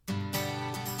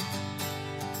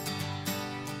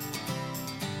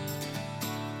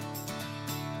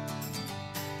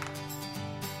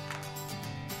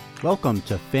Welcome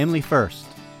to Family First,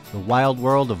 the wild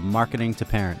world of marketing to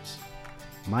parents.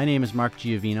 My name is Mark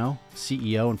Giovino,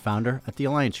 CEO and founder at the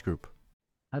Alliance Group.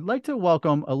 I'd like to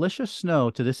welcome Alisha Snow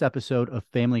to this episode of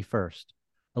Family First.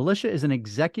 Alisha is an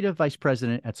executive vice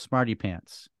president at Smarty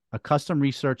Pants, a custom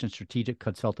research and strategic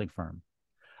consulting firm.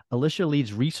 Alisha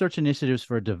leads research initiatives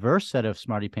for a diverse set of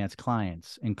Smarty Pants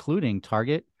clients, including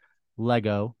Target,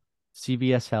 Lego,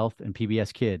 CVS Health, and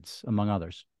PBS Kids, among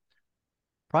others.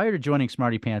 Prior to joining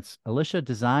Smarty Pants, Alisha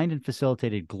designed and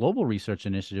facilitated global research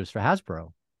initiatives for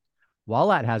Hasbro. While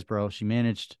at Hasbro, she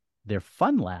managed their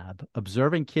Fun Lab,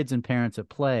 observing kids and parents at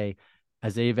play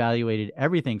as they evaluated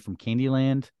everything from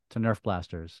Candyland to Nerf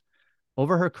blasters.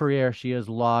 Over her career, she has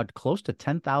logged close to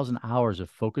 10,000 hours of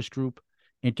focus group,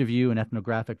 interview, and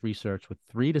ethnographic research with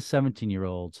 3 to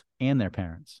 17-year-olds and their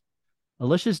parents.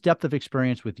 Alisha's depth of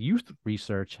experience with youth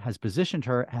research has positioned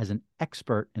her as an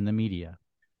expert in the media.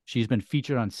 She's been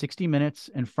featured on 60 Minutes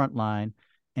and Frontline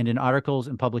and in articles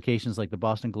and publications like the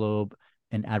Boston Globe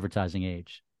and Advertising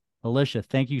Age. Alisha,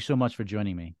 thank you so much for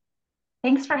joining me.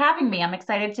 Thanks for having me. I'm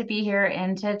excited to be here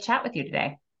and to chat with you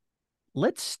today.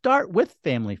 Let's start with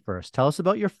family first. Tell us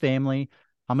about your family,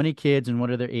 how many kids and what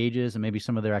are their ages, and maybe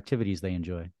some of their activities they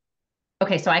enjoy.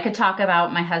 Okay, so I could talk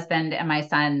about my husband and my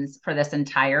sons for this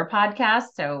entire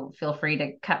podcast, so feel free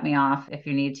to cut me off if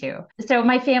you need to. So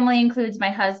my family includes my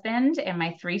husband and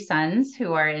my 3 sons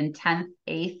who are in 10th,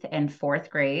 8th, and 4th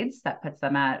grades. That puts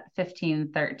them at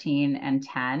 15, 13, and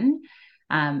 10.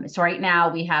 So right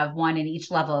now we have one in each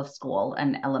level of school,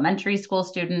 an elementary school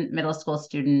student, middle school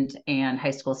student, and high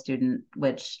school student,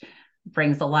 which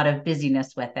brings a lot of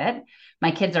busyness with it. My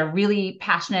kids are really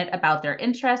passionate about their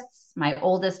interests. My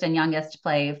oldest and youngest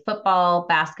play football,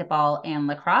 basketball, and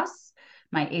lacrosse.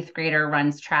 My 8th grader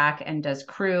runs track and does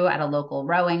crew at a local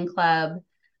rowing club.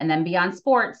 And then beyond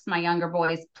sports, my younger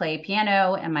boys play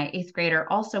piano, and my 8th grader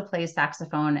also plays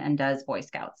saxophone and does Boy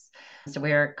Scouts. So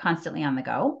we're constantly on the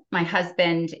go. My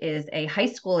husband is a high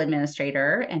school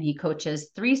administrator, and he coaches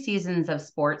 3 seasons of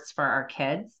sports for our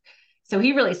kids. So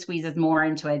he really squeezes more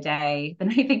into a day than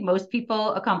I think most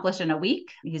people accomplish in a week.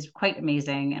 He's quite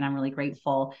amazing, and I'm really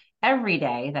grateful every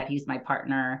day that he's my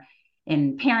partner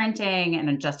in parenting and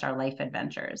in just our life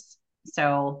adventures.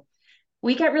 So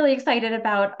we get really excited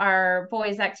about our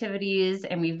boys' activities,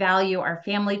 and we value our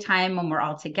family time when we're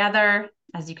all together.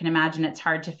 As you can imagine, it's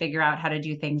hard to figure out how to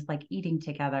do things like eating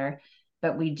together,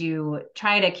 but we do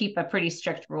try to keep a pretty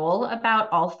strict rule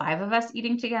about all 5 of us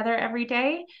eating together every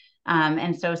day.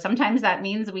 And so sometimes that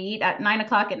means we eat at 9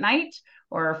 o'clock at night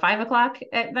or 5 o'clock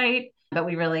at night, but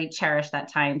we really cherish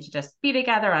that time to just be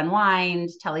together, unwind,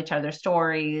 tell each other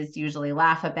stories, usually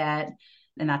laugh a bit.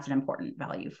 And that's an important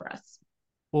value for us.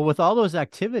 Well, with all those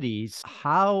activities,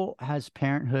 how has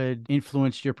parenthood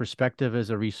influenced your perspective as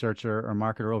a researcher or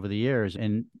marketer over the years?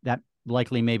 And that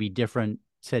likely may be different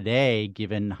today,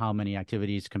 given how many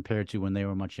activities compared to when they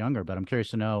were much younger. But I'm curious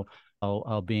to know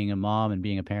how being a mom and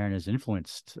being a parent has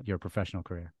influenced your professional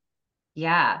career.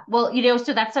 Yeah. Well,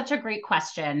 so that's such a great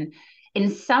question. In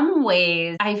some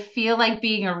ways, I feel like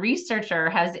being a researcher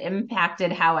has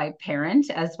impacted how I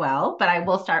parent as well. But I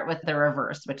will start with the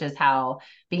reverse, which is how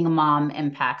being a mom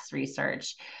impacts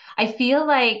research. I feel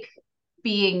like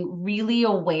being really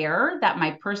aware that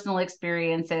my personal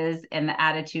experiences and the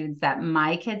attitudes that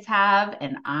my kids have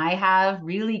and I have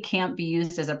really can't be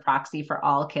used as a proxy for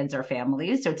all kids or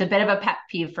families. So it's a bit of a pet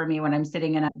peeve for me when I'm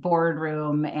sitting in a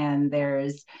boardroom and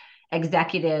there's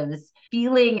executives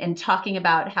feeling and talking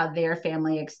about how their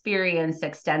family experience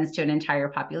extends to an entire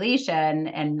population.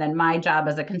 And then my job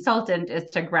as a consultant is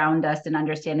to ground us in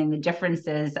understanding the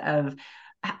differences of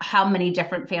how many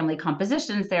different family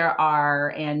compositions there are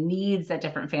and needs that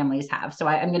different families have. So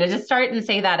I'm going to just start and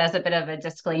say that as a bit of a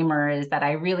disclaimer is that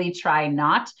I really try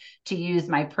not to use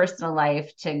my personal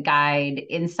life to guide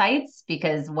insights,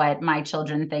 because what my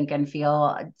children think and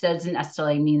feel doesn't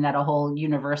necessarily mean that a whole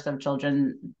universe of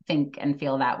children think and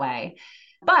feel that way.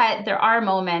 But there are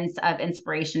moments of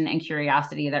inspiration and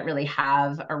curiosity that really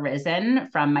have arisen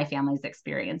from my family's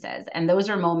experiences. And those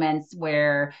are moments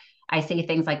where I say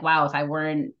things like, wow, if I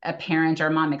weren't a parent or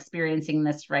a mom experiencing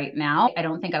this right now, I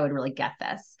don't think I would really get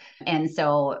this. And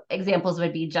so examples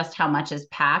would be just how much is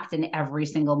packed in every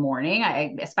single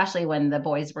morning, especially when the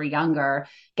boys were younger,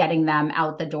 getting them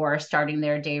out the door, starting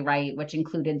their day right, which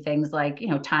included things like,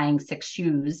 tying 6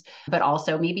 shoes, but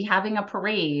also maybe having a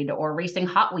parade or racing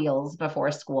Hot Wheels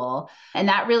before school. And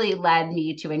that really led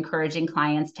me to encouraging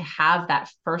clients to have that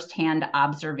firsthand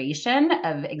observation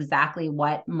of exactly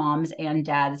what moms and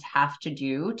dads have to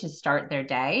do to start their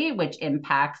day, which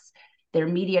impacts their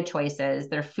media choices,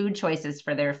 their food choices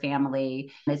for their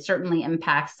family. It certainly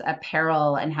impacts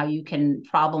apparel and how you can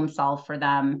problem solve for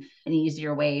them in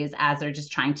easier ways as they're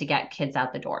just trying to get kids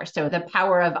out the door. So the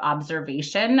power of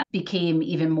observation became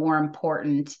even more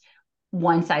important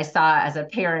once I saw as a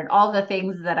parent all the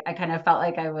things that I kind of felt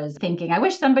like I was thinking, I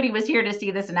wish somebody was here to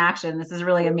see this in action. This is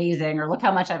really amazing, or look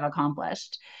how much I've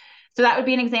accomplished. So that would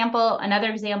be an example. Another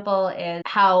example is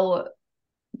how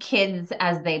kids,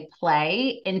 as they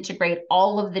play, integrate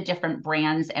all of the different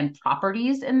brands and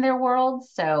properties in their world.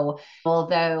 So,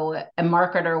 although a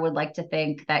marketer would like to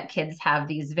think that kids have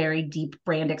these very deep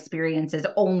brand experiences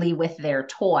only with their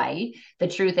toy, the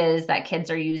truth is that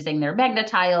kids are using their Magna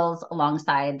tiles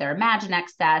alongside their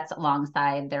Imaginext sets,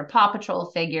 alongside their Paw Patrol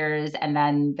figures, and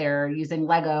then they're using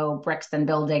Lego bricks and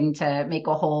building to make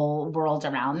a whole world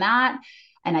around that.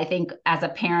 And I think as a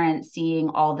parent, seeing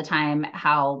all the time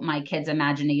how my kids'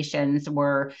 imaginations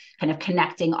were kind of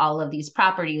connecting all of these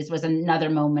properties was another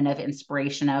moment of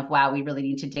inspiration of, wow, we really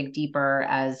need to dig deeper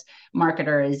as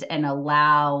marketers and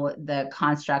allow the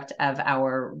construct of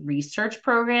our research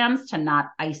programs to not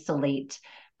isolate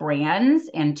brands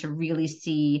and to really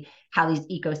see how these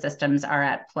ecosystems are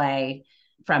at play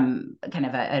from kind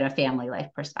of a family life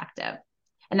perspective.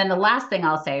 And then the last thing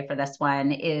I'll say for this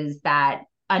one is that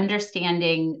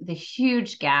understanding the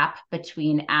huge gap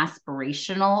between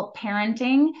aspirational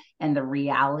parenting and the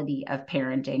reality of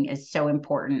parenting is so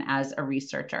important as a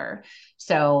researcher.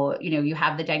 So, you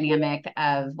have the dynamic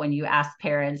of when you ask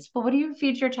parents, well, what do you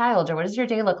feed your child, or what does your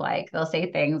day look like? They'll say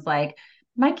things like,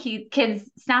 my kids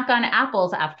snack on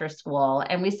apples after school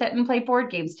and we sit and play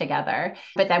board games together.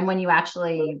 But then when you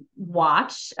actually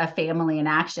watch a family in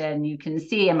action, you can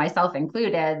see, and myself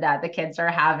included, that the kids are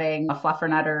having a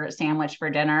fluffernutter sandwich for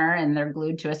dinner and they're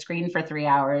glued to a screen for 3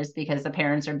 hours because the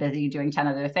parents are busy doing 10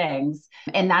 other things.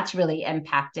 And that's really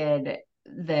impacted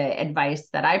the advice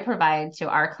that I provide to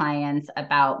our clients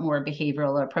about more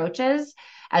behavioral approaches,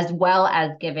 as well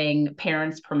as giving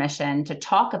parents permission to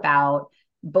talk about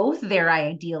both their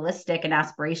idealistic and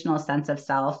aspirational sense of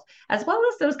self, as well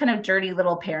as those kind of dirty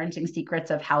little parenting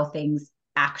secrets of how things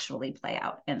actually play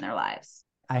out in their lives.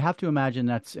 I have to imagine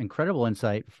that's incredible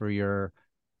insight for your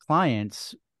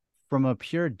clients. From a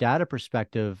pure data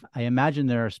perspective, I imagine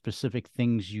there are specific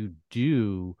things you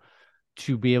do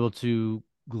to be able to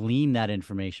glean that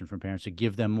information from parents to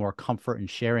give them more comfort in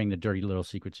sharing the dirty little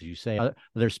secrets, as you say. Are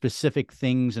there specific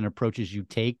things and approaches you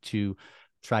take to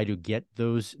try to get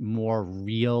those more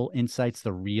real insights,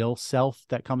 the real self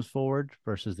that comes forward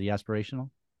versus the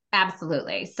aspirational?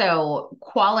 Absolutely. So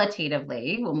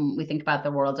qualitatively, when we think about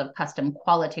the world of custom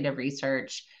qualitative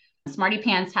research, Smarty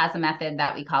Pants has a method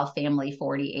that we call Family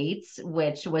 48s,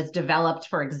 which was developed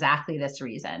for exactly this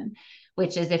reason,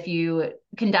 which is if you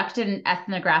conduct an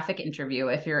ethnographic interview,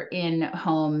 if you're in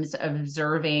homes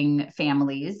observing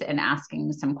families and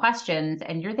asking some questions,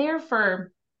 and you're there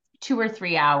for 2 or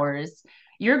 3 hours,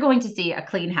 you're going to see a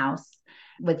clean house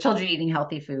with children eating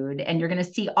healthy food, and you're going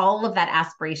to see all of that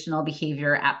aspirational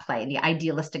behavior at play, the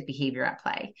idealistic behavior at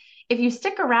play. If you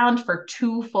stick around for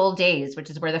 2 full days, which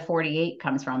is where the 48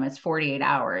 comes from, it's 48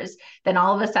 hours, then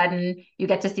all of a sudden you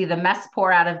get to see the mess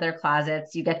pour out of their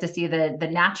closets. You get to see the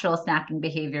natural snacking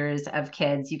behaviors of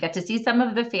kids. You get to see some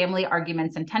of the family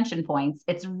arguments and tension points.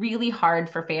 It's really hard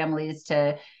for families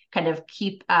to kind of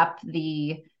keep up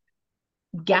the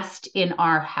guest in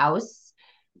our house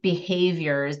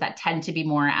behaviors that tend to be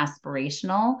more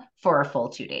aspirational for a full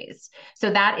 2 days.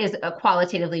 So that is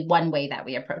qualitatively one way that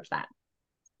we approach that.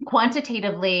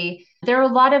 Quantitatively, there are a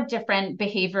lot of different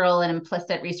behavioral and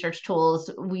implicit research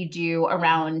tools we do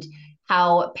around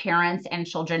how parents and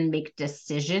children make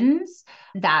decisions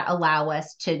that allow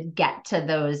us to get to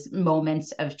those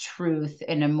moments of truth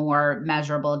in a more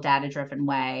measurable, data-driven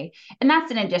way. And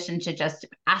that's in addition to just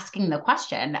asking the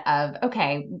question of,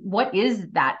 okay, what is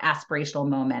that aspirational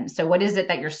moment? So what is it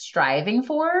that you're striving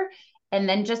for? And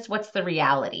then just what's the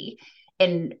reality?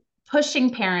 And pushing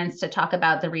parents to talk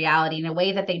about the reality in a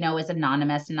way that they know is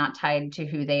anonymous and not tied to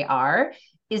who they are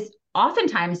is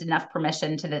oftentimes enough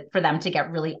permission for them to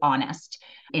get really honest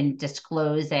in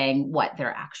disclosing what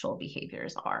their actual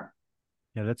behaviors are.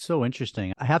 Yeah, that's so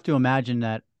interesting. I have to imagine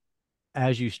that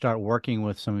as you start working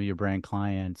with some of your brand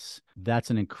clients, that's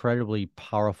an incredibly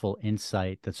powerful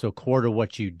insight that's so core to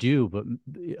what you do, but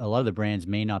a lot of the brands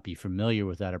may not be familiar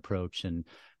with that approach, and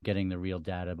getting the real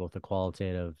data, both the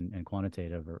qualitative and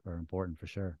quantitative, are important for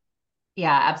sure.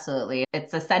 Yeah, absolutely.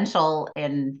 It's essential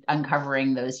in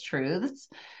uncovering those truths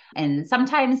and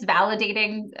sometimes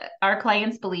validating our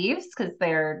clients' beliefs because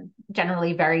they're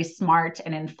generally very smart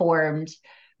and informed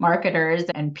marketers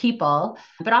and people,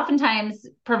 but oftentimes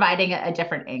providing a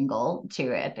different angle to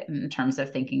it in terms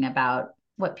of thinking about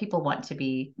what people want to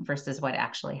be versus what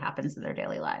actually happens in their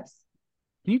daily lives.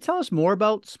 Can you tell us more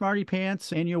about Smarty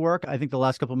Pants and your work? I think the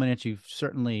last couple of minutes you've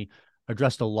certainly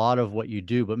addressed a lot of what you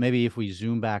do, but maybe if we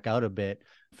zoom back out a bit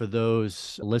for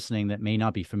those listening that may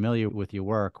not be familiar with your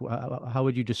work, how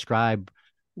would you describe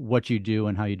what you do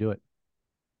and how you do it?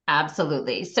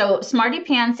 Absolutely. So, Smarty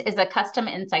Pants is a custom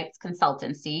insights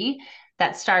consultancy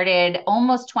that started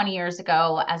almost 20 years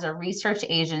ago as a research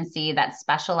agency that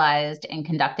specialized in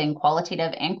conducting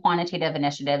qualitative and quantitative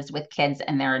initiatives with kids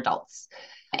and their adults.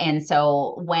 And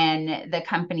so when the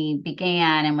company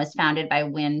began and was founded by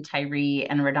Wynn Tyree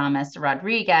and Radames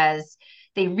Rodriguez,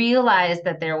 they realized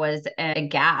that there was a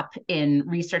gap in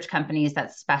research companies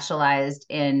that specialized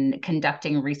in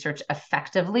conducting research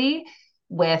effectively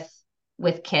with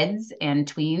kids and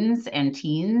tweens and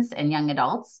teens and young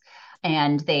adults.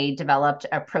 And they developed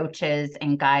approaches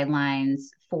and guidelines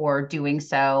for doing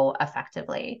so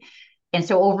effectively. And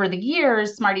so over the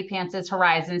years, Smarty Pants'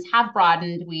 horizons have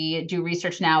broadened. We do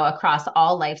research now across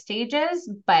all life stages,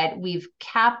 but we've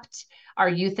kept our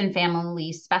youth and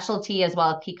family specialty as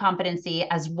well as key competency,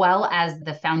 as well as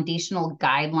the foundational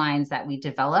guidelines that we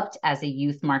developed as a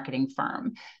youth marketing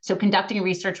firm. So conducting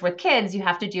research with kids, you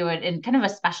have to do it in kind of a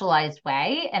specialized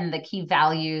way. And the key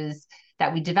values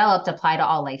that we developed apply to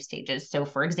all life stages. So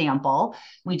for example,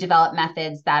 we develop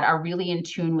methods that are really in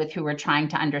tune with who we're trying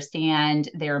to understand,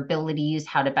 their abilities,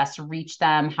 how to best reach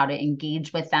them, how to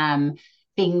engage with them.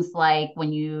 Things like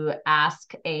when you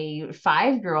ask a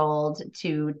 5-year-old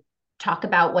to talk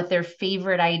about what their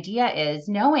favorite idea is,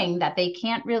 knowing that they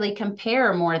can't really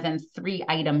compare more than 3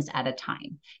 items at a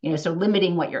time. So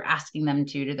limiting what you're asking them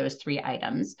to those 3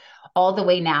 items, all the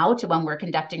way now to when we're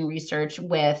conducting research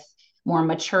with more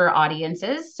mature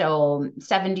audiences, so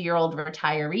 70-year-old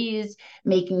retirees,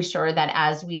 making sure that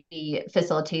as we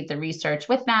facilitate the research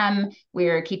with them,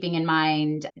 we're keeping in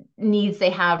mind needs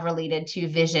they have related to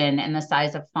vision and the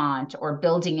size of font, or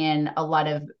building in a lot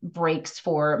of breaks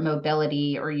for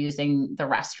mobility or using the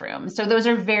restroom. So those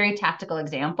are very tactical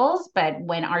examples, but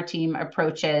when our team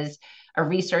approaches a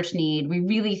research need, we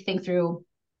really think through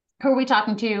who are we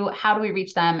talking to, how do we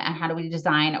reach them, and how do we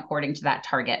design according to that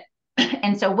target.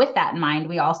 And so with that in mind,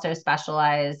 we also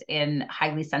specialize in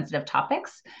highly sensitive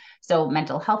topics. So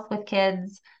mental health with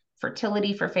kids,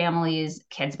 fertility for families,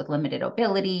 kids with limited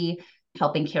mobility,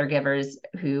 helping caregivers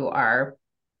who are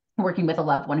working with a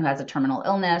loved one who has a terminal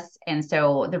illness. And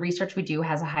so the research we do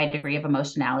has a high degree of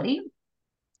emotionality.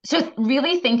 So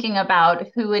really thinking about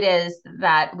who it is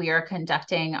that we are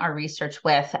conducting our research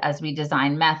with as we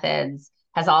design methods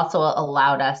has also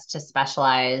allowed us to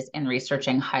specialize in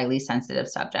researching highly sensitive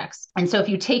subjects. And so if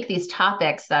you take these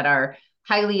topics that are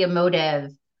highly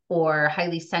emotive or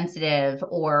highly sensitive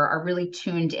or are really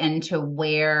tuned into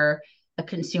where a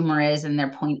consumer is in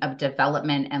their point of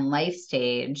development and life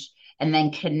stage, and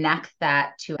then connect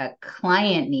that to a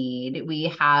client need,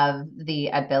 we have the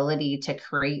ability to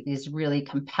create these really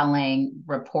compelling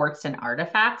reports and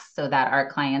artifacts so that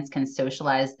our clients can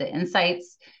socialize the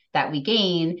insights that we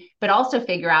gain, but also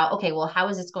figure out, okay, well, how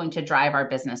is this going to drive our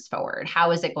business forward?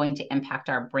 How is it going to impact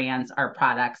our brands, our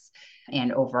products,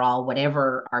 and overall,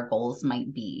 whatever our goals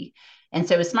might be? And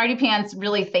so Smarty Pants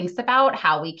really thinks about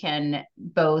how we can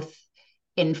both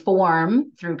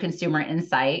inform through consumer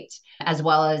insight, as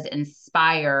well as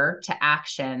inspire to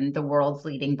action the world's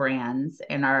leading brands.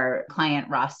 And our client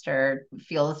roster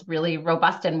feels really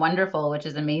robust and wonderful, which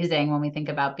is amazing when we think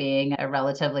about being a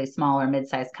relatively small or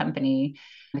mid-sized company,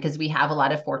 because we have a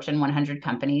lot of Fortune 100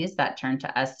 companies that turn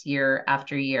to us year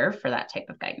after year for that type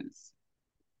of guidance.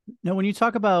 Now, when you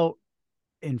talk about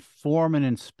inform and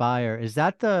inspire, is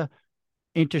that the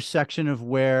intersection of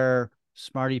where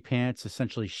Smarty Pants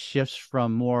essentially shifts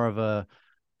from more of a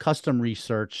custom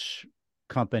research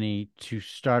company to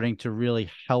starting to really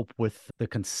help with the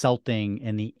consulting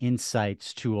and the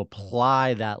insights to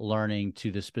apply that learning to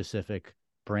the specific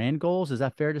brand goals? Is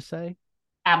that fair to say?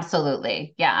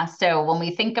 Absolutely. Yeah. So when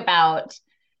we think about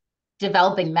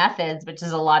developing methods, which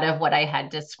is a lot of what I had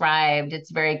described,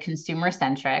 it's very consumer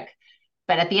centric.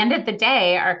 But at the end of the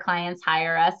day, our clients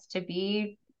hire us to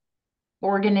be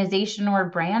organization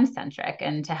or brand centric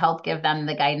and to help give them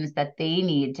the guidance that they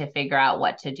need to figure out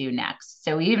what to do next.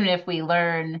 So even if we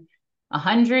learn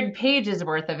 100 pages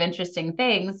worth of interesting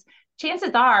things,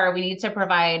 chances are we need to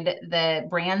provide the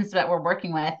brands that we're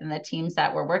working with and the teams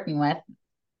that we're working with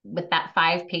that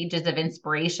 5 pages of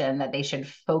inspiration that they should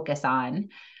focus on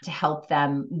to help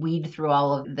them weed through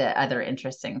all of the other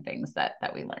interesting things that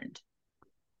we learned.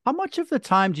 How much of the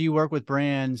time do you work with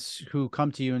brands who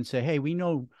come to you and say, hey, we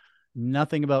know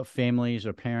nothing about families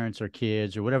or parents or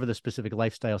kids or whatever the specific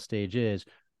lifestyle stage is.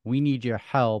 We need your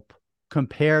help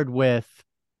compared with,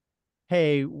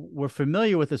 hey, we're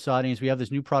familiar with this audience. We have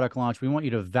this new product launch. We want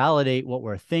you to validate what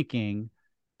we're thinking.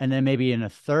 And then maybe in a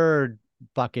third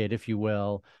bucket, if you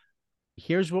will,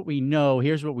 here's what we know.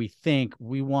 Here's what we think.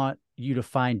 We want you to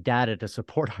find data to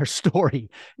support our story.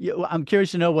 I'm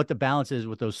curious to know what the balance is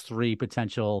with those three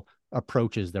potential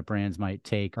approaches that brands might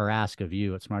take or ask of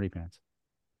you at Smarty Pants.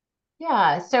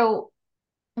 Yeah. So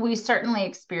we certainly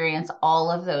experience all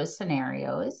of those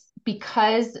scenarios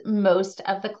because most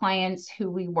of the clients who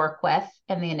we work with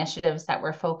and the initiatives that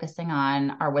we're focusing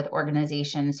on are with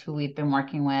organizations who we've been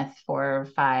working with for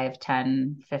 5,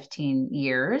 10, 15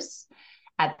 years.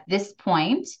 At this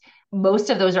point,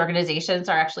 most of those organizations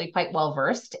are actually quite well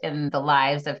versed in the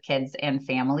lives of kids and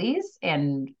families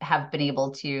and have been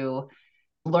able to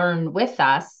learn with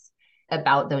us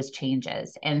about those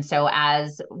changes. And so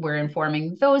as we're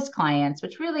informing those clients,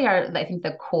 which really are, I think,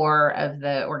 the core of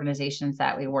the organizations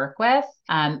that we work with,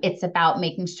 it's about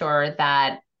making sure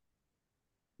that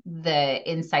the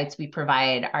insights we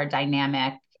provide are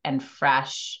dynamic and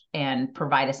fresh and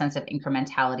provide a sense of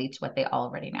incrementality to what they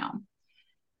already know.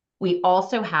 We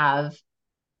also have,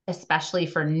 especially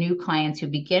for new clients who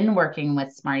begin working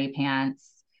with Smarty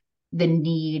Pants, the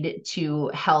need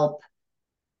to help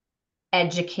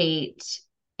educate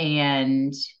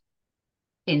and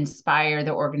inspire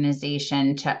the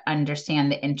organization to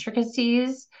understand the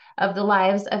intricacies of the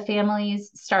lives of families,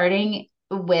 starting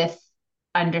with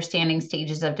understanding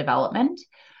stages of development.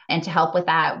 And to help with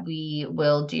that, we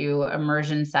will do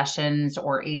immersion sessions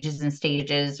or ages and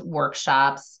stages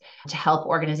workshops to help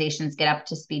organizations get up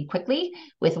to speed quickly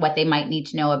with what they might need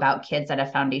to know about kids at a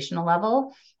foundational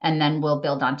level. And then we'll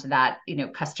build onto that,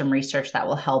 custom research that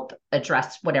will help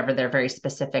address whatever their very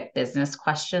specific business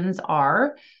questions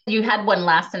are. You had one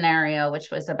last scenario,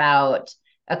 which was about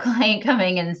a client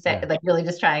coming and like really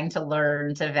just trying to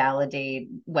learn to validate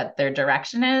what their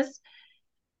direction is.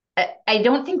 I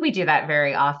don't think we do that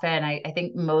very often. I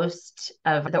think most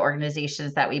of the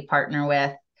organizations that we partner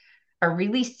with are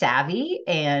really savvy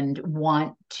and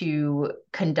want to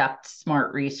conduct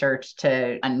smart research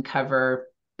to uncover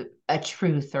a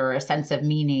truth or a sense of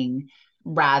meaning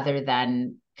rather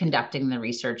than conducting the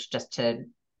research just to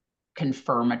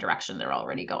confirm a direction they're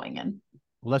already going in.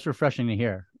 Well, that's refreshing to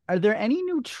hear. Are there any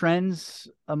new trends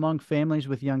among families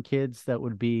with young kids that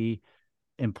would be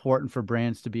important for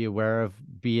brands to be aware of,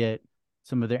 be it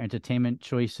some of their entertainment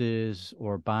choices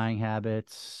or buying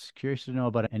habits? Curious to know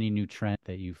about any new trend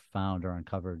that you've found or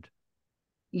uncovered.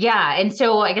 Yeah. And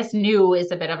so I guess new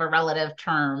is a bit of a relative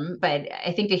term, but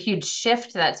I think a huge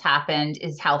shift that's happened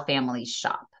is how families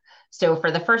shop. So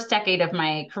for the first decade of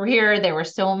my career, there were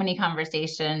so many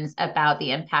conversations about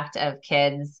the impact of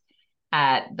kids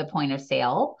at the point of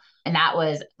sale. And that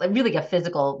was really a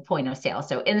physical point of sale.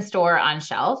 So in store, on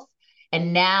shelf.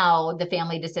 And now the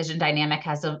family decision dynamic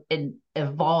has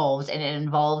evolved and it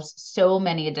involves so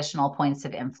many additional points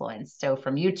of influence. So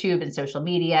from YouTube and social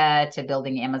media to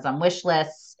building Amazon wish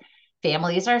lists,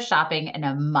 families are shopping in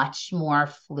a much more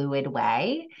fluid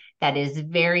way that is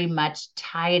very much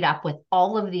tied up with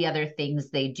all of the other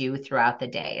things they do throughout the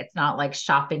day. It's not like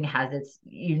shopping has its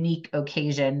unique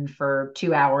occasion for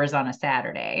 2 hours on a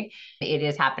Saturday. It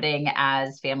is happening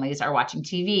as families are watching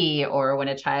TV or when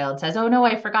a child says, oh no,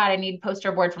 I forgot I need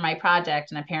poster board for my project,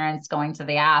 and a parent's going to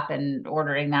the app and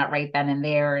ordering that right then and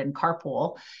there in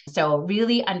carpool. So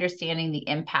really understanding the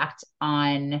impact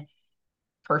on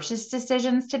purchase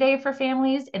decisions today for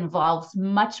families involves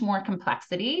much more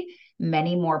complexity,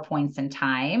 many more points in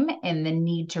time, and the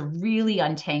need to really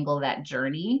untangle that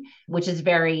journey, which is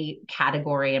very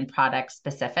category and product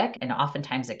specific and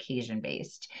oftentimes occasion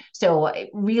based. So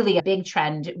really a big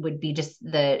trend would be just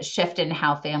the shift in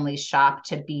how families shop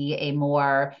to be a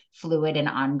more fluid and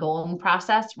ongoing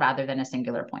process rather than a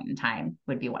singular point in time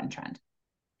would be one trend.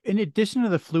 In addition to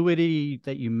the fluidity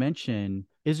that you mentioned,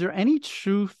 is there any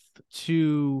truth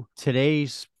to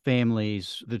today's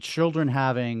families, the children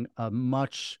having a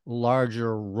much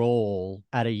larger role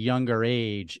at a younger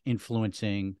age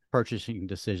influencing purchasing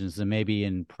decisions than maybe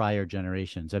in prior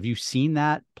generations? Have you seen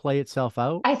that play itself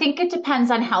out? I think it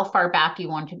depends on how far back you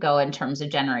want to go in terms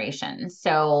of generations.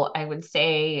 So I would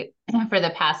say for the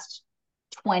past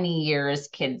 20 years,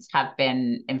 kids have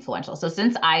been influential. So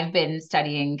since I've been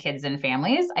studying kids and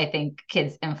families, I think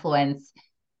kids' influence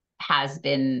has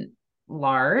been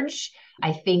large.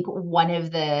 I think one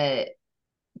of the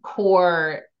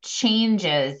core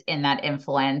changes in that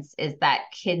influence is that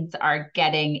kids are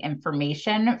getting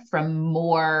information from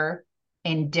more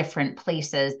in different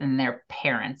places than their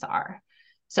parents are.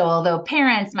 So although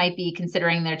parents might be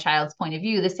considering their child's point of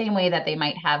view the same way that they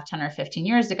might have 10 or 15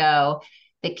 years ago,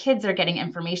 the kids are getting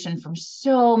information from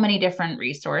so many different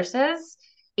resources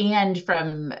and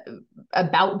from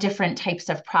about different types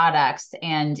of products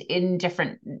and in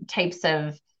different types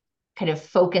of kind of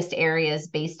focused areas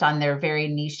based on their very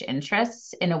niche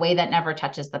interests in a way that never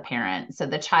touches the parent. So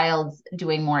the child's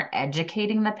doing more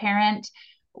educating the parent,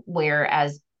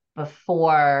 whereas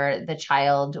before the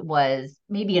child was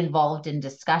maybe involved in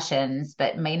discussions,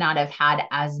 but may not have had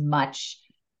as much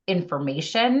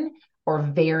information or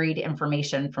varied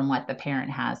information from what the parent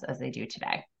has as they do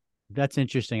today. That's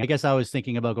interesting. I guess I was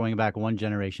thinking about going back one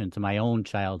generation to my own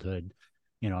childhood.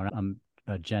 I'm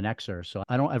a Gen Xer, so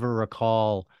I don't ever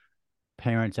recall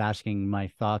parents asking my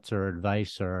thoughts or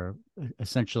advice, or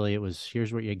essentially it was,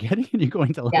 here's what you're getting and you're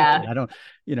going to like Yeah. it. I don't,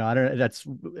 that's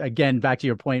again, back to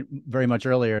your point very much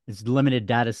earlier, it's limited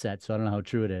data set. So I don't know how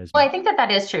true it is. Well, I think that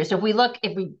is true. So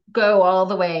if we go all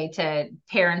the way to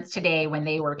parents today when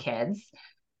they were kids,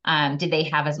 did they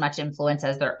have as much influence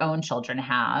as their own children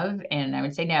have? And I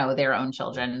would say no, their own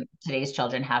children, today's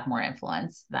children have more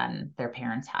influence than their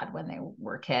parents had when they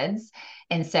were kids.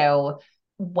 And so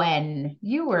when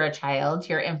you were a child,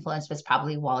 your influence was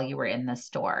probably while you were in the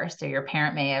store. So your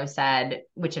parent may have said,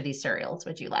 which of these cereals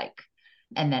would you like?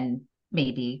 And then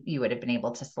maybe you would have been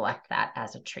able to select that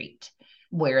as a treat.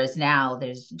 Whereas now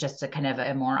there's just a kind of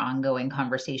a more ongoing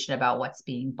conversation about what's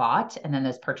being bought. And then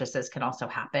those purchases can also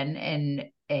happen in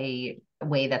a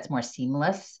way that's more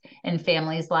seamless in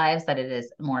families' lives, that it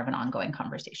is more of an ongoing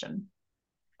conversation.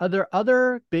 Are there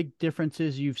other big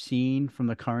differences you've seen from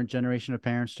the current generation of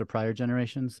parents to prior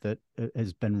generations that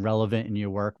has been relevant in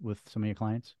your work with some of your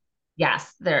clients?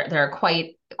 Yes, there are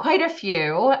quite a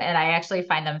few, and I actually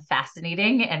find them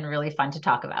fascinating and really fun to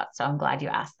talk about. So I'm glad you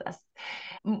asked this.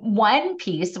 One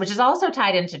piece, which is also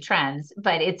tied into trends,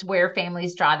 but it's where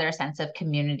families draw their sense of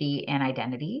community and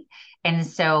identity. And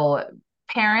so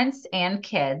parents and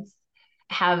kids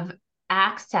have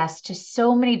access to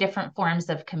so many different forms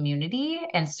of community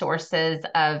and sources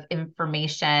of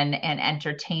information and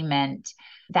entertainment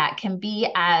that can be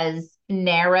as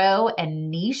narrow and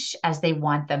niche as they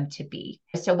want them to be.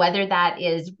 So whether that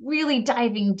is really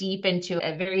diving deep into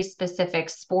a very specific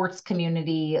sports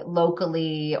community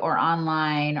locally or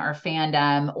online or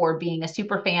fandom, or being a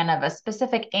super fan of a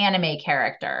specific anime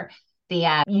character,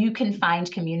 you can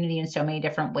find community in so many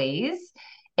different ways.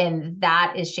 And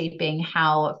that is shaping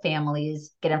how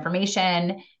families get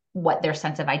information, what their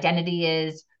sense of identity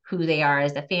is, who they are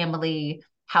as a family,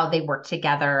 how they work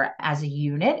together as a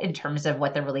unit in terms of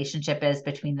what the relationship is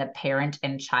between the parent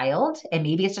and child. And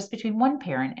maybe it's just between one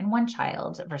parent and one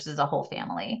child versus a whole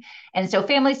family. And so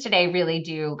families today really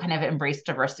do kind of embrace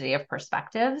diversity of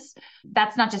perspectives.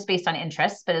 That's not just based on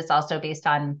interests, but it's also based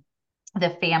on the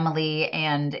family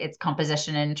and its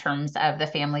composition in terms of the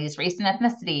family's race and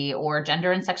ethnicity, or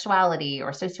gender and sexuality,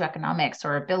 or socioeconomics,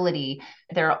 or ability.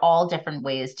 There are all different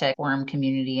ways to form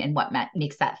community and what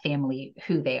makes that family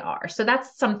who they are. So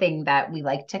that's something that we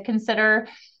like to consider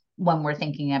when we're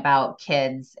thinking about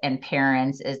kids and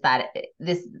parents, is that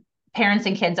this parents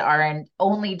and kids aren't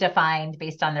only defined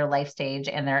based on their life stage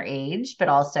and their age, but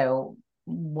also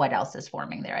what else is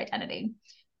forming their identity.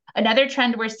 Another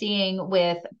trend we're seeing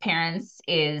with parents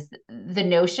is the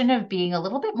notion of being a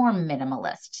little bit more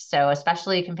minimalist. So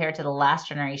especially compared to the last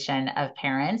generation of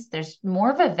parents, there's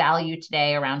more of a value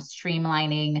today around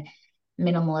streamlining,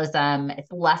 minimalism.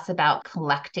 It's less about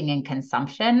collecting and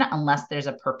consumption unless there's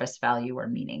a purpose, value, or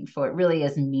meaning. So it really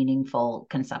is meaningful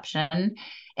consumption.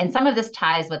 And some of this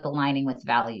ties with aligning with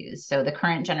values. So the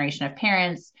current generation of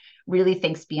parents really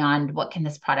thinks beyond what can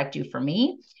this product do for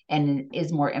me, and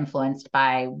is more influenced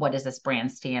by what does this brand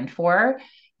stand for.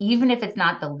 Even if it's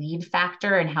not the lead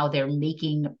factor in how they're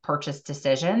making purchase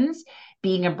decisions,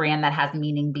 being a brand that has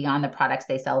meaning beyond the products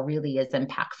they sell really is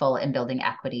impactful in building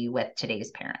equity with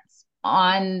today's parents.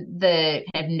 On the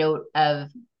kind of note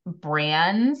of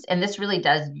brands, and this really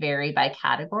does vary by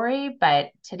category,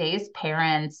 but today's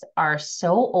parents are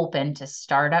so open to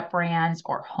startup brands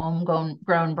or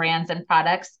homegrown brands and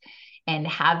products, and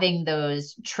having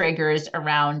those triggers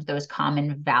around those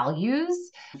common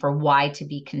values for why to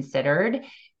be considered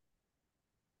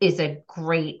is a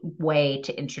great way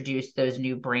to introduce those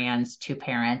new brands to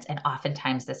parents. And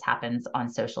oftentimes this happens on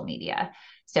social media.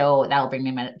 So that'll bring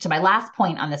me to my last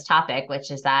point on this topic, which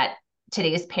is that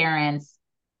today's parents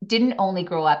didn't only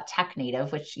grow up tech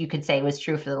native, which you could say was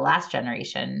true for the last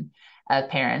generation of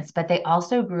parents, but they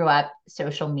also grew up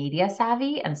social media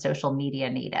savvy and social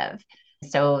media native.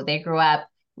 So they grew up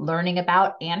learning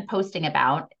about and posting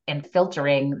about and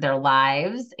filtering their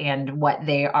lives and what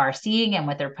they are seeing and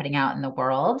what they're putting out in the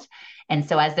world. And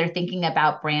so as they're thinking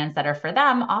about brands that are for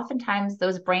them, oftentimes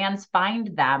those brands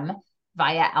find them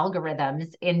via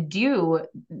algorithms and do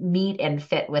meet and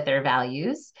fit with their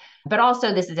values. But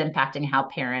also, this is impacting how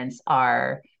parents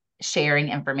are sharing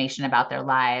information about their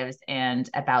lives and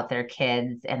about their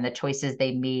kids and the choices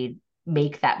they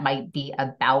make that might be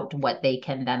about what they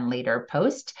can then later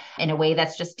post in a way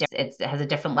that's just it has a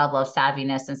different level of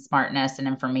savviness and smartness and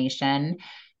information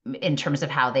in terms of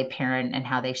how they parent and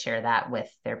how they share that with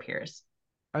their peers.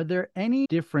 Are there any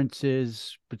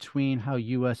differences between how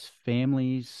U.S.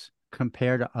 families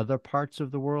compare to other parts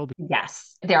of the world?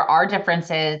 Yes, there are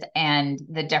differences, and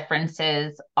the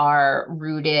differences are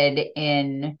rooted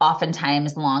in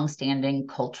oftentimes longstanding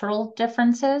cultural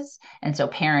differences. And so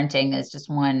parenting is just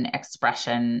one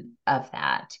expression of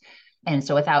that. And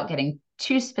so without getting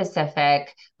too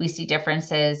specific, we see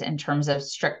differences in terms of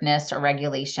strictness or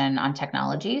regulation on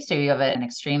technology. So you have an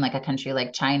extreme, like a country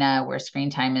like China, where screen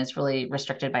time is really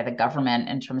restricted by the government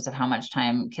in terms of how much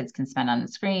time kids can spend on the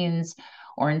screens.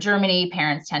 Or in Germany,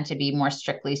 parents tend to be more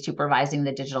strictly supervising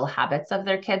the digital habits of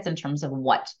their kids in terms of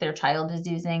what their child is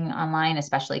using online,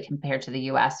 especially compared to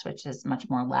the US, which is much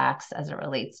more lax as it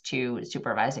relates to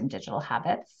supervising digital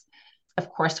habits. Of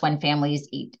course, when families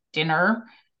eat dinner,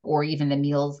 or even the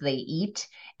meals they eat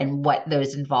and what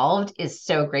those involved is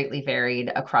so greatly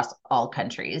varied across all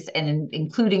countries, and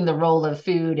including the role of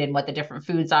food and what the different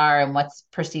foods are and what's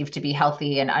perceived to be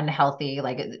healthy and unhealthy.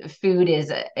 Like food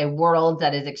is a world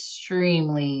that is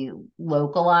extremely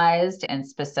localized and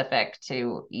specific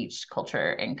to each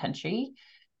culture and country.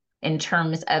 In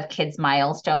terms of kids'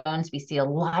 milestones, we see a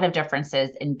lot of differences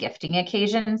in gifting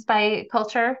occasions by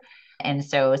culture. And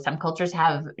so some cultures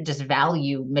have just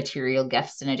value material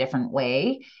gifts in a different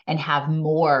way and have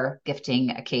more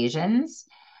gifting occasions.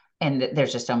 And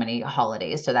there's just so many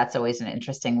holidays. So that's always an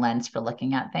interesting lens for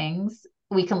looking at things.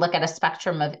 We can look at a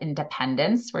spectrum of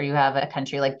independence where you have a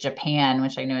country like Japan,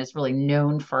 which I know is really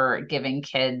known for giving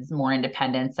kids more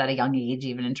independence at a young age,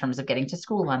 even in terms of getting to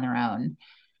school on their own.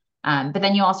 But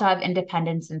then you also have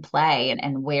independence in play,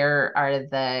 and where are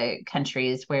the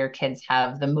countries where kids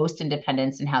have the most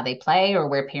independence in how they play, or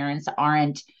where parents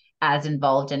aren't as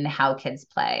involved in how kids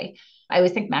play. I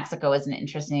always think Mexico is an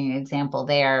interesting example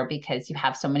there because you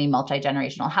have so many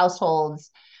multi-generational households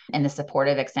and the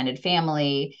supportive extended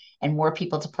family and more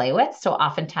people to play with. So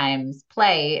oftentimes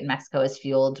play in Mexico is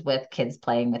fueled with kids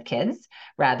playing with kids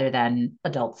rather than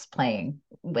adults playing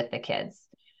with the kids.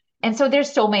 And so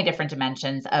there's so many different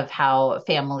dimensions of how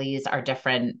families are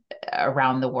different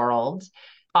around the world.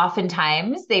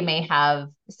 Oftentimes, they may have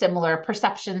similar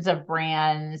perceptions of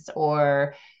brands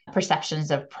or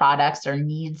perceptions of products or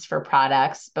needs for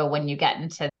products. But when you get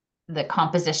into the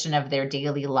composition of their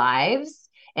daily lives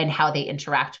and how they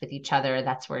interact with each other,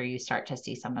 that's where you start to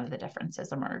see some of the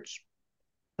differences emerge.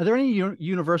 Are there any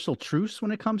universal truths when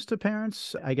it comes to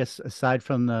parents? I guess aside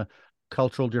from the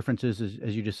cultural differences,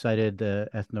 as you just cited, the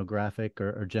ethnographic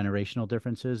or generational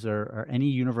differences, are any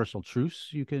universal truths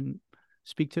you can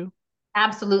speak to?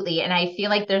 Absolutely. And I feel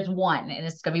like there's one, and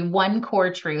it's going to be one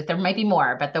core truth. There might be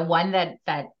more, but the one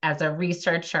that as a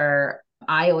researcher,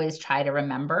 I always try to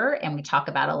remember, and we talk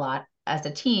about a lot as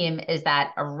a team, is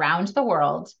that around the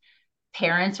world,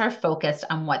 parents are focused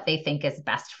on what they think is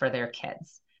best for their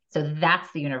kids. So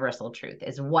that's the universal truth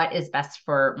is what is best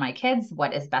for my kids,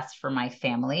 what is best for my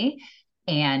family.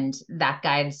 And that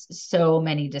guides so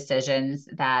many decisions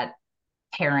that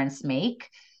parents make.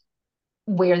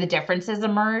 Where the differences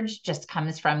emerge just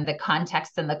comes from the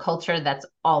context and the culture that's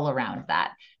all around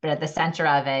that. But at the center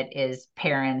of it is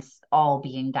parents all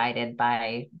being guided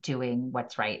by doing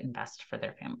what's right and best for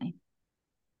their family.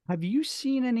 Have you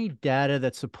seen any data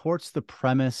that supports the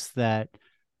premise that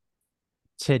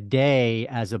today,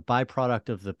 as a byproduct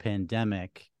of the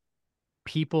pandemic,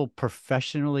 people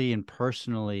professionally and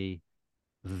personally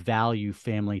value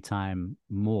family time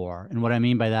more? And what I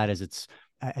mean by that is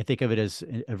I think of it as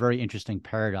a very interesting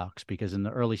paradox because in the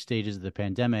early stages of the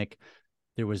pandemic,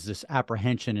 there was this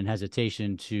apprehension and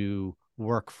hesitation to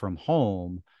work from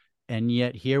home. And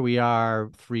yet here we are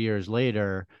 3 years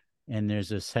later, and there's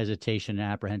this hesitation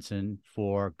and apprehension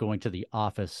for going to the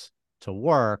office to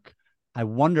work. I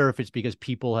wonder if it's because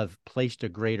people have placed a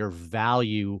greater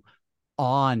value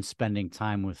on spending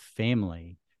time with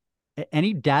family.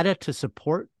 Any data to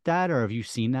support that, or have you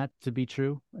seen that to be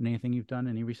true in anything you've done,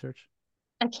 any research?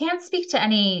 I can't speak to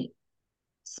any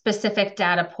specific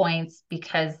data points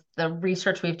because the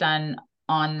research we've done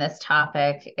on this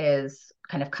topic is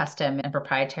kind of custom and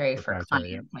proprietary for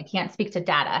Proprietary, yeah. clients. I can't speak to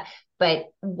data, but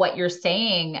what you're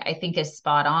saying, I think, is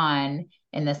spot on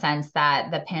in the sense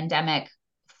that the pandemic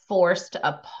forced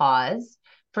a pause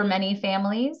for many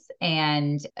families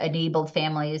and enabled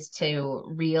families to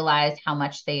realize how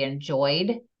much they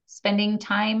enjoyed spending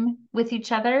time with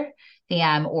each other,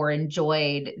 or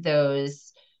enjoyed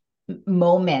those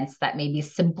moments that may be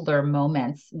simpler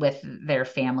moments with their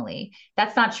family.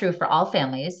 That's not true for all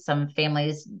families. Some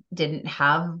families didn't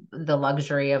have the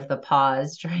luxury of the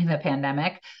pause during the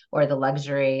pandemic or the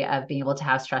luxury of being able to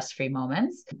have stress-free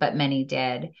moments, but many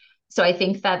did. So I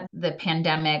think that the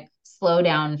pandemic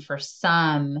slowdown for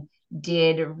some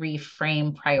did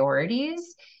reframe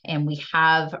priorities. And we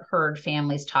have heard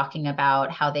families talking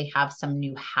about how they have some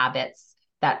new habits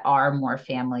that are more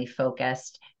family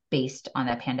focused based on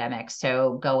the pandemic.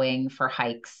 So going for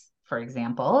hikes, for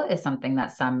example, is something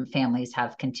that some families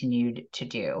have continued to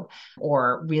do,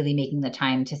 or really making the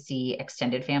time to see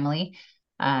extended family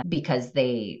because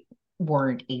they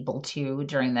weren't able to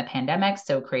during the pandemic.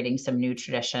 So creating some new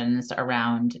traditions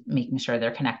around making sure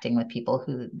they're connecting with people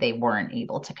who they weren't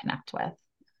able to connect with.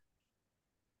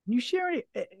 Can you share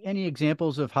any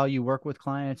examples of how you work with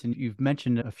clients? And you've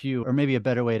mentioned a few, or maybe a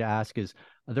better way to ask is,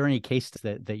 are there any cases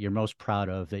that you're most proud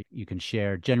of that you can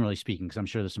share, generally speaking? Because I'm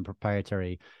sure there's some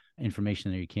proprietary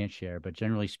information that you can't share, but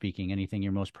generally speaking, anything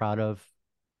you're most proud of?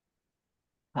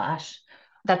 Gosh,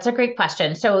 that's a great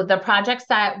question. So the projects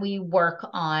that we work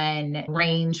on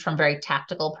range from very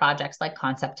tactical projects like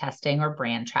concept testing or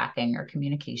brand tracking or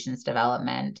communications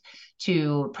development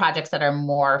to projects that are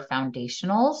more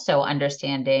foundational. So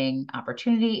understanding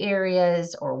opportunity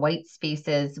areas or white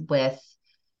spaces with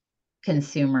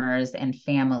consumers and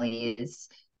families.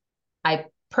 I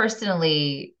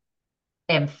personally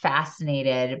am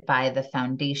fascinated by the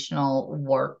foundational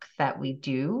work that we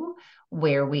do,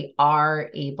 where we are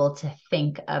able to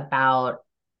think about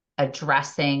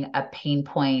addressing a pain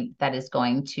point that is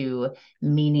going to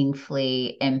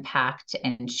meaningfully impact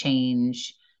and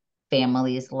change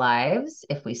families' lives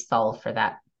if we solve for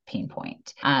that pain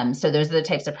point. So those are the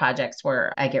types of projects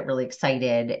where I get really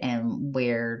excited and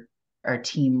where our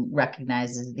team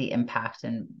recognizes the impact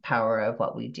and power of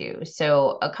what we do.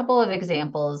 So a couple of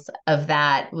examples of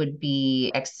that would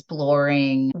be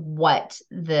exploring what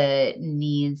the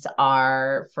needs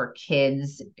are for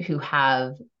kids who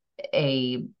have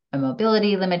a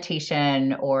mobility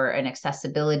limitation or an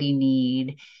accessibility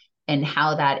need, and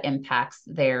how that impacts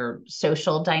their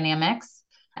social dynamics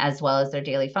as well as their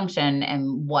daily function,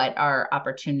 and what are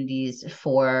opportunities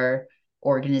for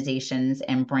organizations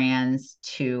and brands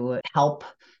to help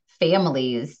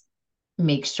families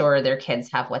make sure their kids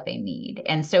have what they need.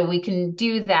 And so we can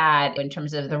do that in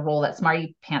terms of the role that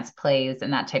Smarty Pants plays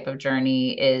in that type of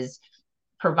journey is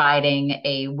providing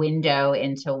a window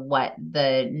into what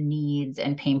the needs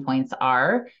and pain points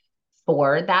are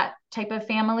for that type of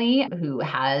family who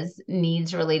has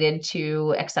needs related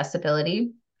to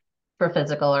accessibility for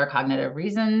physical or cognitive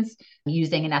reasons,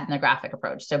 using an ethnographic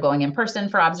approach. So going in person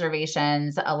for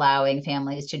observations, allowing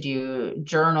families to do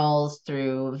journals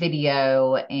through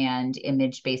video and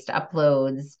image-based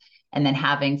uploads, and then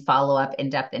having follow-up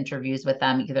in-depth interviews with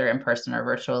them, either in person or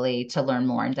virtually, to learn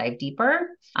more and dive deeper.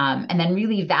 And then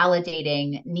really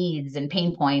validating needs and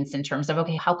pain points in terms of,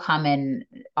 okay, how common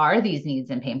are these needs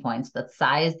and pain points? Let's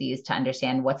size these to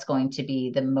understand what's going to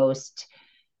be the most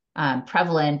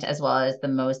prevalent as well as the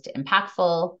most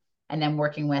impactful. And then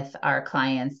working with our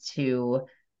clients to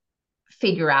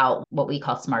figure out what we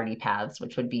call Smarty Paths,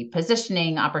 which would be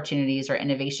positioning opportunities or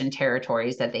innovation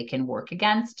territories that they can work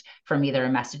against from either a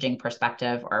messaging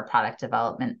perspective or a product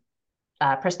development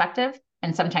perspective.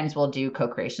 And sometimes we'll do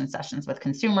co-creation sessions with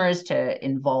consumers to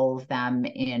involve them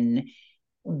in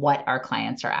what our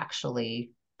clients are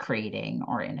actually creating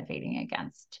or innovating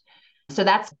against. So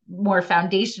that's more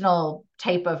foundational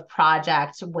type of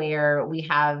project where we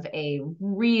have a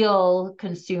real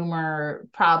consumer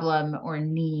problem or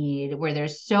need, where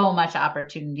there's so much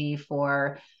opportunity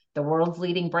for the world's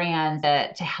leading brands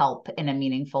to help in a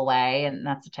meaningful way. And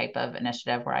that's the type of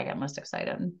initiative where I get most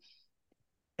excited.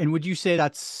 And would you say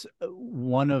that's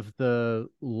one of the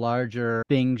larger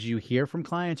things you hear from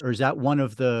clients, or is that one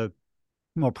of the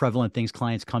more prevalent things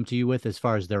clients come to you with as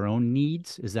far as their own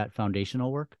needs? Is that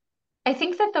foundational work? I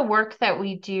think that the work that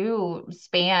we do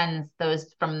spans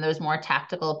those from those more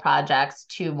tactical projects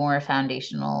to more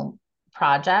foundational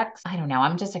projects. I don't know.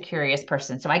 I'm just a curious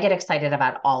person. So I get excited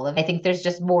about all of it. I think there's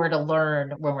just more to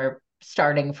learn when we're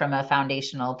starting from a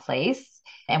foundational place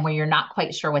and where you're not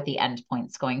quite sure what the end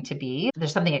point's going to be.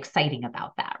 There's something exciting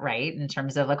about that, right? In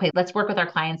terms of, okay, let's work with our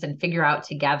clients and figure out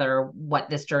together what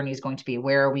this journey is going to be.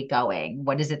 Where are we going?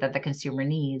 What is it that the consumer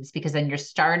needs? Because then you're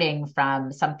starting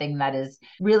from something that is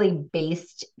really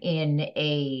based in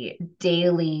a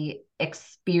daily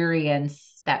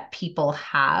experience that people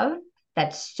have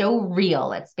that's so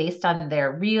real. It's based on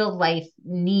their real life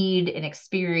need and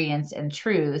experience and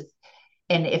truth.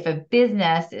 And if a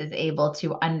business is able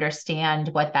to understand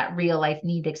what that real life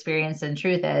need, experience, and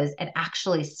truth is and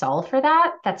actually solve for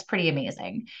that, that's pretty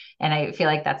amazing. And I feel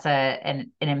like that's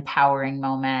an empowering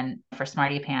moment for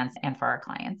Smarty Pants and for our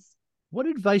clients. What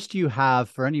advice do you have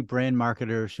for any brand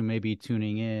marketers who may be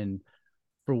tuning in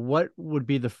for what would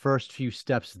be the first few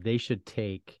steps they should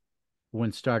take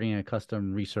when starting a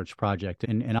custom research project?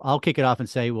 And I'll kick it off and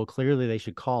say, well, clearly they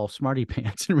should call Smarty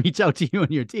Pants and reach out to you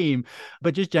and your team.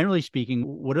 But just generally speaking,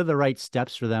 what are the right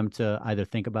steps for them to either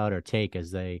think about or take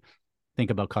as they think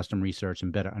about custom research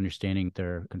and better understanding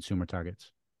their consumer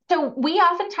targets? So we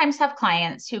oftentimes have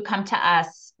clients who come to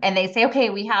us and they say, okay,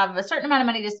 we have a certain amount of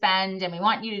money to spend and we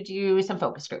want you to do some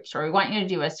focus groups or we want you to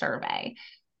do a survey.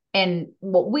 And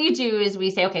what we do is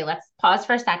we say, okay, let's pause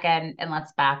for a second and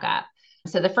let's back up.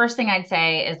 So the first thing I'd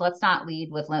say is let's not lead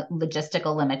with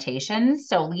logistical limitations.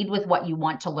 So lead with what you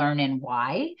want to learn and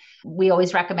why. We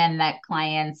always recommend that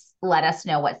clients let us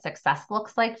know what success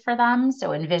looks like for them.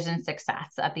 So envision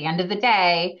success. At the end of the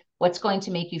day, what's going to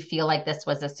make you feel like this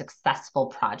was a successful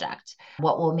project?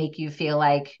 What will make you feel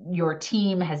like your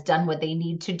team has done what they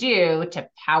need to do to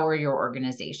power your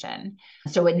organization?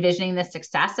 So envisioning the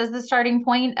success as the starting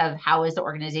point of how is the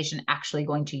organization actually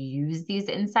going to use these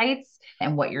insights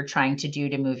and what you're trying to do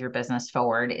to move your business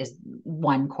forward is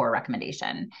one core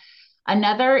recommendation.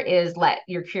 Another is let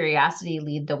your curiosity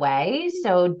lead the way.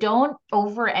 So don't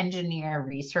over engineer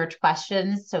research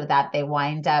questions so that they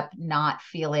wind up not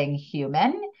feeling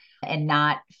human and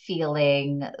not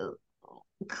feeling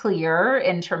clear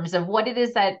in terms of what it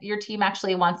is that your team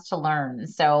actually wants to learn.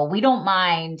 So we don't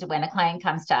mind when a client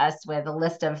comes to us with a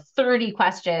list of 30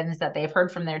 questions that they've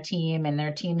heard from their team and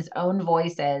their team's own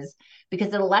voices,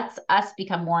 because it lets us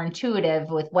become more intuitive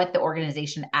with what the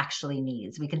organization actually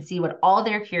needs. We can see what all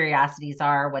their curiosities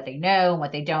are, what they know,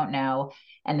 what they don't know,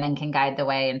 and then can guide the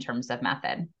way in terms of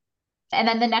method. And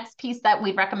then the next piece that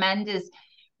we recommend is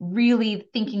really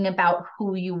thinking about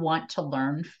who you want to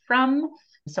learn from.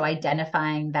 So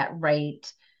identifying that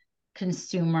right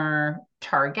consumer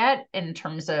target in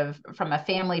terms of from a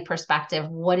family perspective,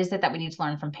 what is it that we need to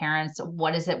learn from parents?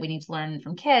 What is it we need to learn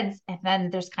from kids? And then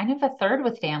there's kind of a third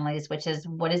with families, which is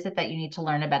what is it that you need to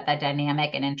learn about that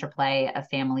dynamic and interplay of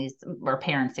families or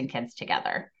parents and kids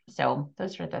together? So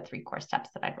those are the 3 core steps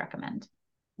that I'd recommend.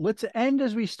 Let's end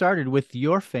as we started with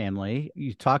your family.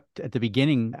 You talked at the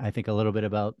beginning, I think, a little bit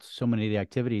about so many of the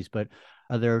activities, but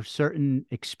are there certain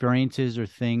experiences or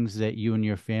things that you and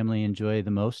your family enjoy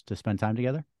the most to spend time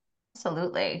together?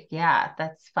 Absolutely. Yeah,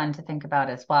 that's fun to think about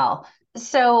as well.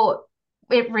 So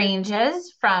it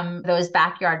ranges from those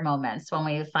backyard moments when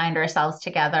we find ourselves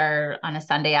together on a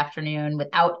Sunday afternoon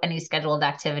without any scheduled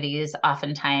activities.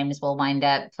 Oftentimes we'll wind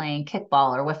up playing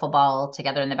kickball or wiffle ball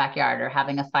together in the backyard or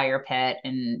having a fire pit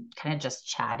and kind of just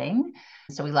chatting.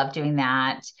 So we love doing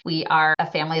that. We are a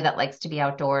family that likes to be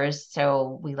outdoors.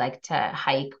 So we like to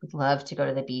hike. We love to go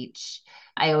to the beach.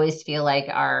 I always feel like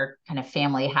our kind of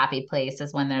family happy place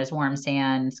is when there's warm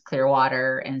sand, clear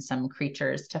water, and some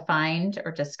creatures to find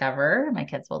or discover. My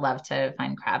kids will love to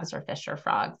find crabs or fish or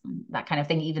frogs, that kind of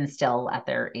thing, even still at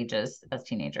their ages as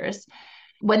teenagers.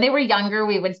 When they were younger,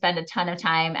 we would spend a ton of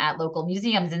time at local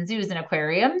museums and zoos and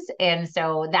aquariums. And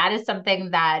so that is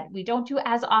something that we don't do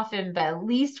as often, but at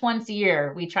least once a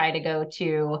year, we try to go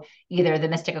to either the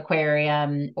Mystic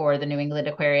Aquarium or the New England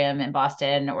Aquarium in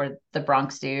Boston or the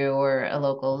Bronx Zoo or a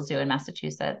local zoo in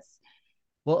Massachusetts.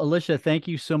 Well, Alisha, thank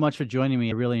you so much for joining me.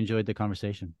 I really enjoyed the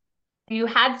conversation. You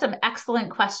had some excellent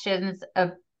questions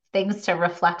of things to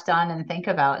reflect on and think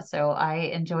about. So I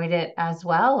enjoyed it as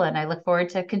well. And I look forward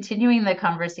to continuing the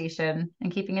conversation and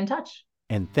keeping in touch.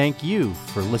 And thank you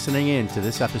for listening in to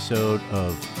this episode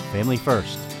of Family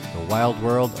First, the wild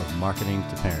world of marketing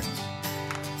to parents.